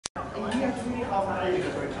Oh,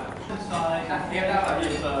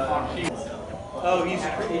 he's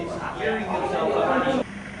gearing himself up.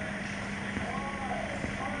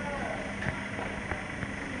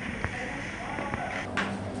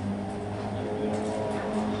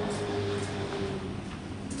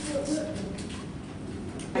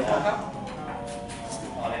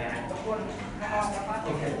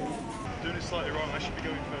 Doing it slightly wrong. I should be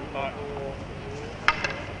going for like.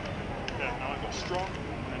 Yeah, now I've got strong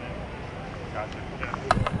and then. Gotcha. Yeah.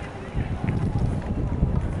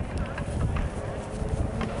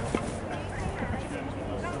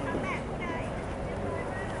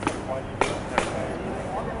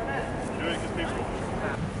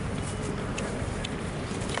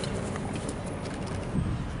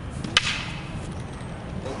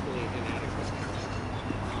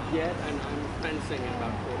 Yet, and I'm fencing in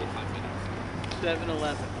about 45 minutes.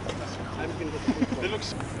 7-Eleven. I'm going to It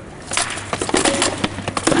looks.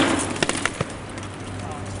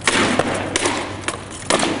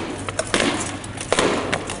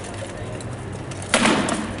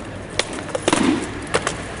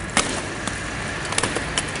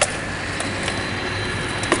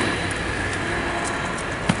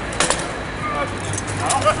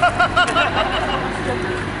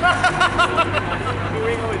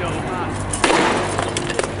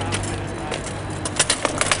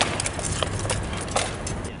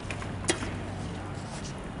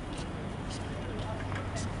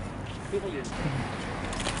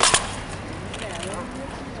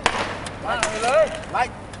 Lại.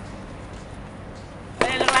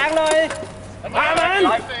 Ê, láng lên. Ba mình.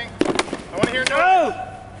 I want to hear no.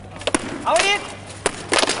 Ôi ít.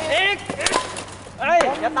 Ít. Ê,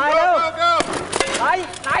 giật tay đâu. Tay,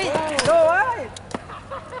 tay. Đồ ơi.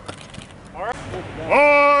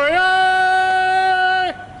 Oi!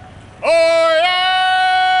 Oi!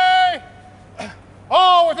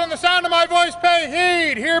 All within the sound of my voice pay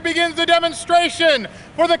heed. Here begins the demonstration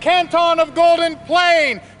for the Canton of Golden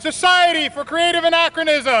Plain, Society for Creative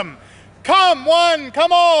Anachronism. Come one,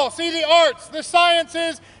 come all, see the arts, the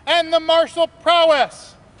sciences, and the martial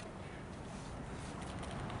prowess.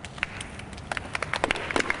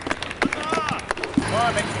 Come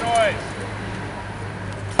on, make some noise.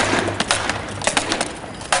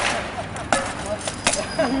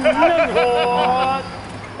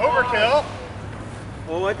 Overkill.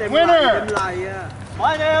 Winner.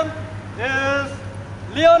 My name is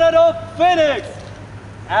Leonardo Phoenix.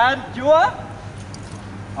 And you are?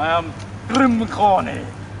 I am Chulalongkorn.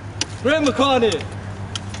 Chulalongkorn.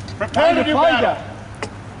 Prepare to do battle.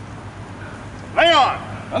 Lay on.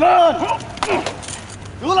 Come on.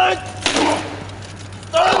 Do it.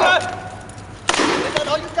 Turn it. Get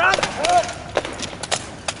all you got.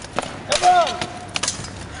 Come on.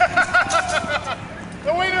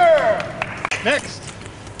 The winner. Next.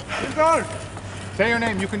 Say your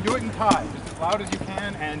name. You can do it in Thai, just as loud as you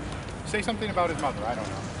can, and say something about his mother. I don't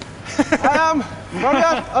know. I am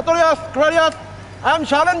Glorious. I am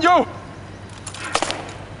challenge you.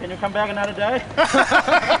 Can you come back another day?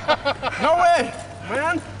 No way,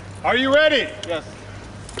 man. Are you ready? Yes.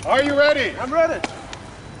 Are you ready? I'm ready.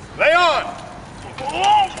 Lay on.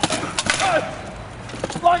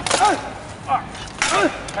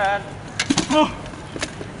 And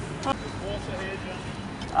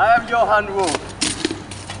I am Johan Wu.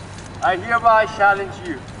 I hereby challenge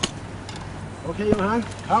you. Okay, Johan,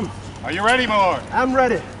 come. Are you ready, my lord? I'm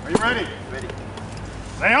ready. Are you ready? Ready.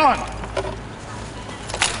 Lay on.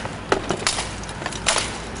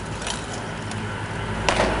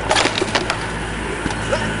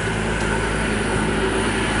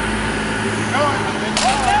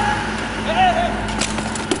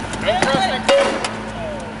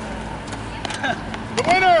 The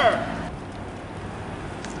winner!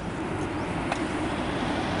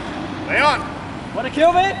 Lay on! Want to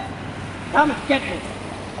kill me? Come get me.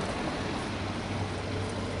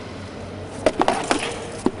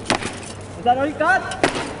 Is that all you got?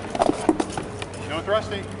 No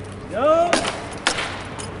thrusting. No.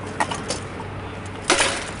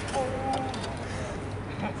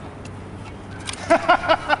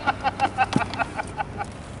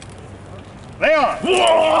 Lay on!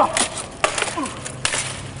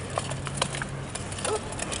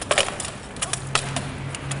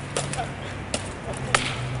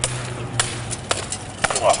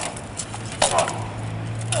 Whoa.